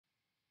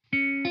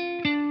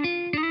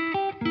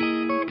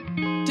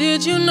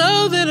Did you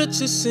know that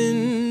it's a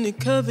sin to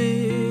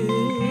covet?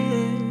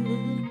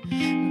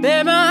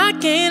 Baby, I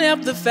can't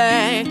help the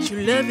fact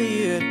you love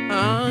it.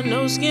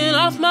 No skin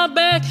off my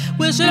back.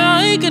 Wish that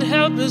I could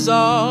help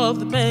resolve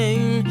the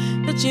pain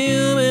that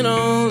you've been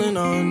holding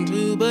on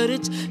to, but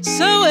it's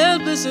so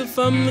helpless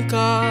from the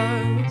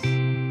cause.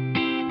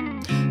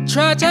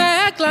 Tried to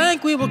act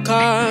like we were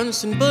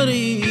constant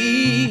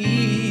buddies.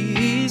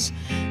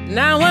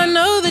 Now I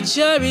know that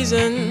your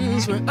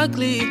reasons were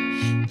ugly.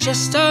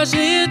 Just starts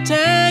the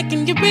attack,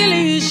 and you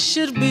really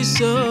should be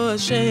so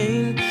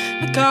ashamed.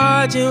 I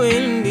caught you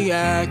in the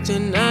act,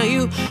 and now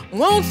you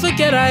won't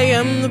forget I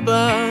am the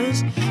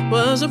boss.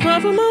 Was the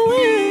problem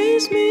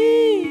always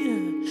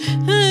me?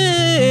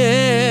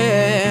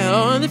 Hey,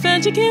 on the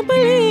fence you can't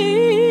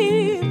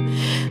believe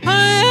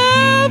I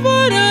have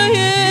what I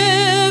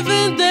have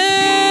and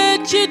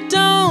that you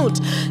don't,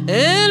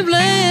 and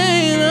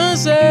blame the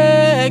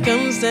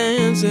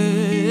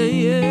circumstances.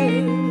 Yeah.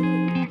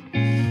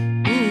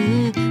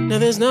 Now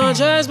there's no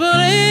choice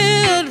but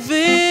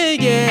envy,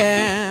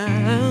 yeah.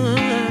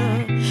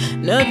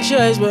 No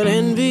choice but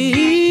envy,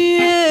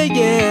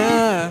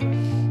 yeah.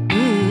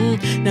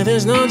 Now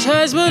there's no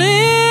choice but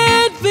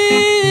envy,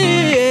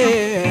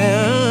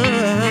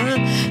 yeah.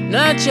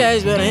 No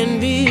choice but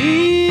envy,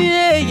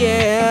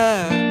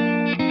 yeah.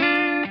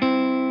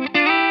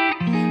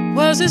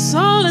 Was this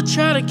all to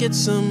try to get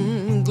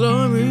some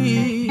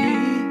glory?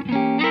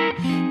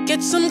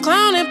 Get some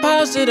clown and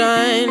post it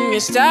on your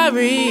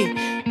story?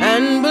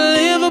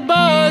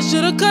 Unbelievable,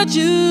 should've cut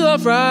you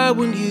off right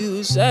when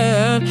you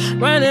sat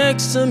right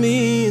next to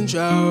me and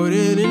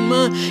shouted in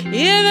my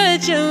ear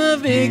that you're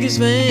the biggest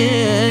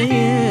fan.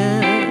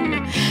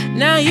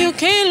 Now you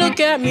can't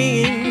look at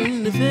me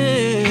in the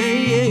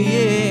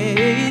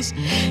face.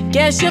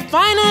 Guess you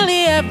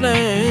finally have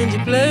learned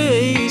your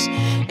place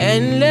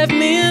and left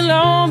me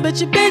alone, but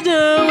you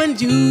better when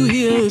you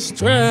hear a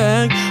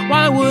strike.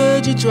 Why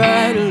would you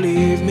try to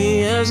leave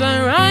me as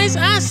I rise?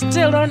 I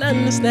still don't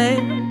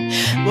understand.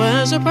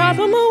 Was the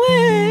problem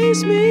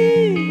always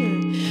me?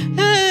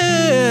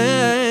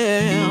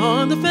 Hey,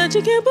 on the fence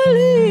you can't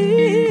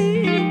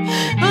believe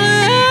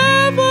I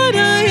have what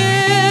I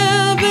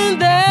have and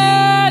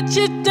that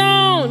you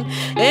don't,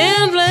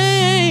 and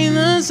blame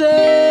the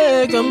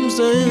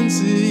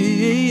circumstances.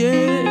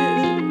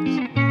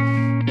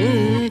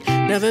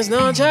 Now there's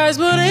no choice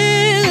but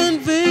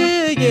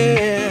envy,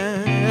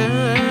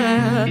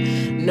 yeah.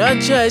 No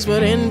choice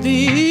but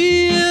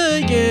envy,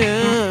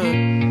 yeah.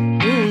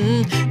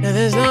 Now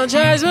there's no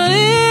choice but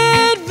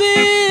envy,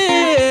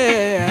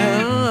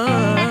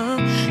 yeah.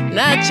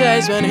 No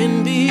choice but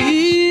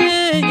envy,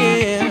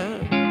 yeah.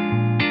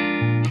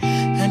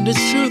 And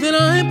it's true that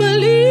I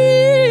believe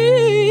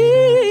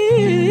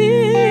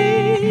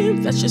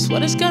that's just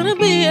what it's gonna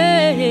be,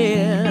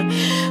 yeah.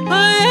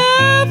 I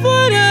have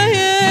what I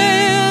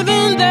have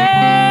and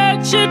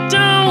that you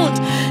don't,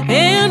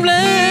 and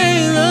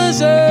blame the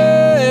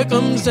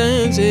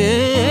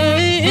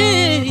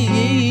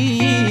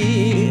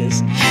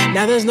circumstances.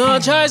 Now there's no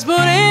choice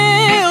but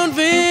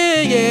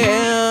envy,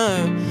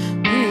 yeah.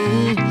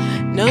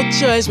 No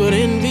choice but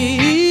envy.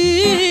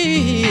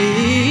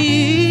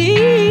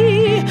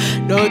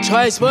 No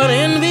choice but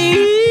envy.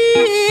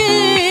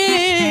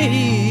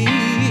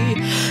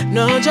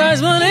 No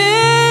choice but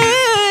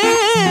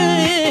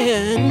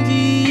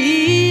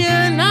envy.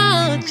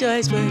 No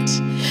choice but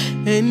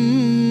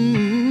envy.